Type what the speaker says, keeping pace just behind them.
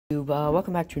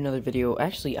Welcome back to another video.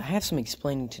 Actually, I have some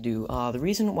explaining to do. The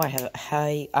reason why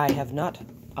I have not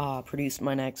produced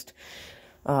my next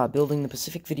Building the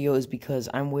Pacific video is because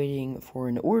I'm waiting for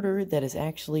an order that is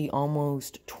actually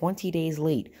almost 20 days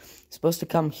late. It's supposed to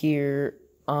come here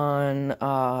on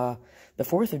the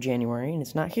 4th of January, and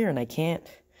it's not here, and I can't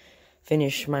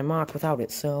finish my mock without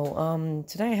it. So,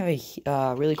 today I have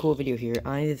a really cool video here.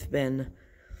 I've been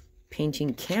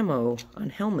painting camo on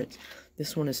helmets.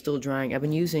 This one is still drying. I've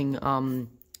been using the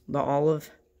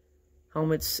olive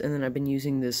helmets, and then I've been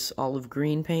using this olive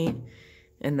green paint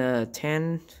and the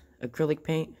tan acrylic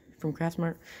paint from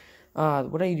Craftsmart.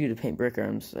 What do I do to paint brick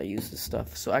arms? I use this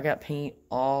stuff. So I got paint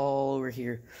all over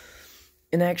here.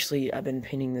 And actually, I've been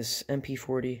painting this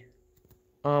MP40.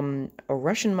 A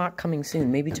Russian mock coming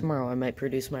soon. Maybe tomorrow I might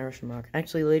produce my Russian mock.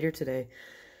 Actually, later today,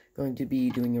 going to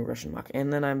be doing a Russian mock.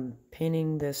 And then I'm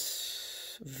painting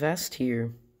this vest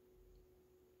here.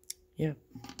 Yeah,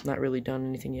 not really done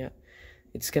anything yet.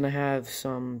 It's gonna have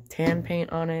some tan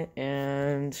paint on it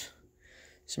and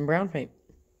some brown paint.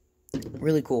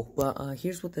 Really cool. But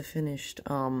here's what the finished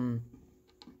one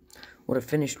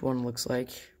looks like.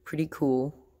 Pretty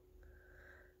cool.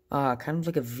 Kind of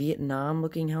like a Vietnam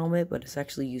looking helmet, but it's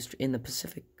actually used in the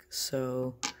Pacific.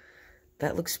 So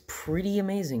that looks pretty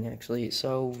amazing, actually.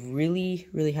 So really,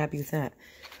 really happy with that.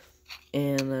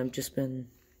 And I've just been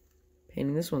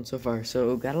painting this one so far,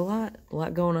 so got a lot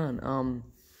going on.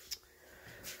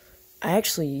 I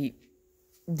actually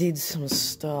did some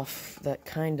stuff that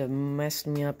kind of messed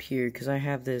me up here, because I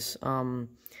have this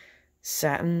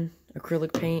satin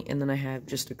acrylic paint, and then I have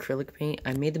just acrylic paint.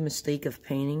 I made the mistake of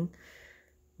painting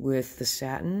with the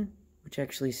satin, which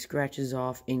actually scratches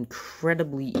off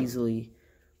incredibly easily,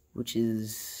 which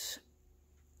is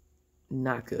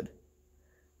not good.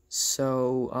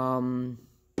 So,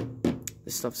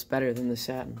 this stuff's better than the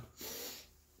satin.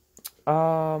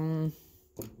 Not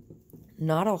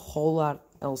a whole lot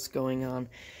else going on.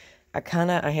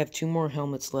 I have 2 more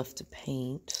helmets left to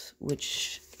paint,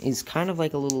 which is kind of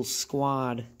like a little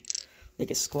squad. Like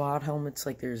a squad helmets,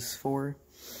 like there's 4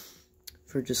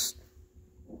 for just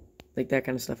like that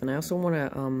kind of stuff. And I also want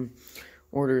to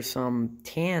order some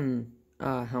tan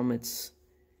helmets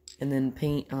and then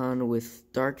paint on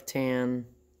with dark tan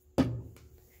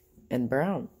and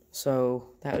brown.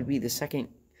 So that would be the second.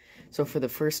 So for the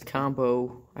first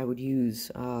combo, I would use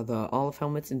the olive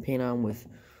helmets and paint on with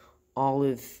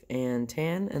olive and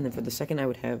tan. And then for the second, I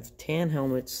would have tan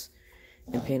helmets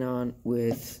and paint on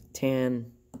with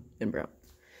tan and brown.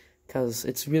 Because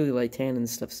it's really light tan and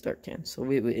stuff's dark tan. So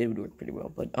it would work pretty well.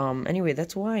 But anyway,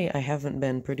 that's why I haven't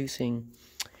been producing,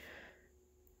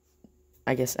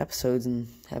 I guess, episodes and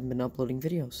haven't been uploading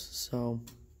videos. So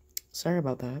sorry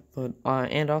about that. But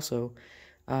and also,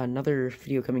 another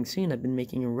video coming soon. I've been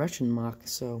making a Russian mock,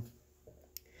 so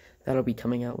that'll be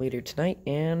coming out later tonight,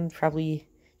 and probably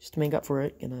just to make up for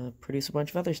it, gonna produce a bunch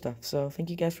of other stuff. So thank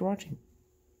you guys for watching.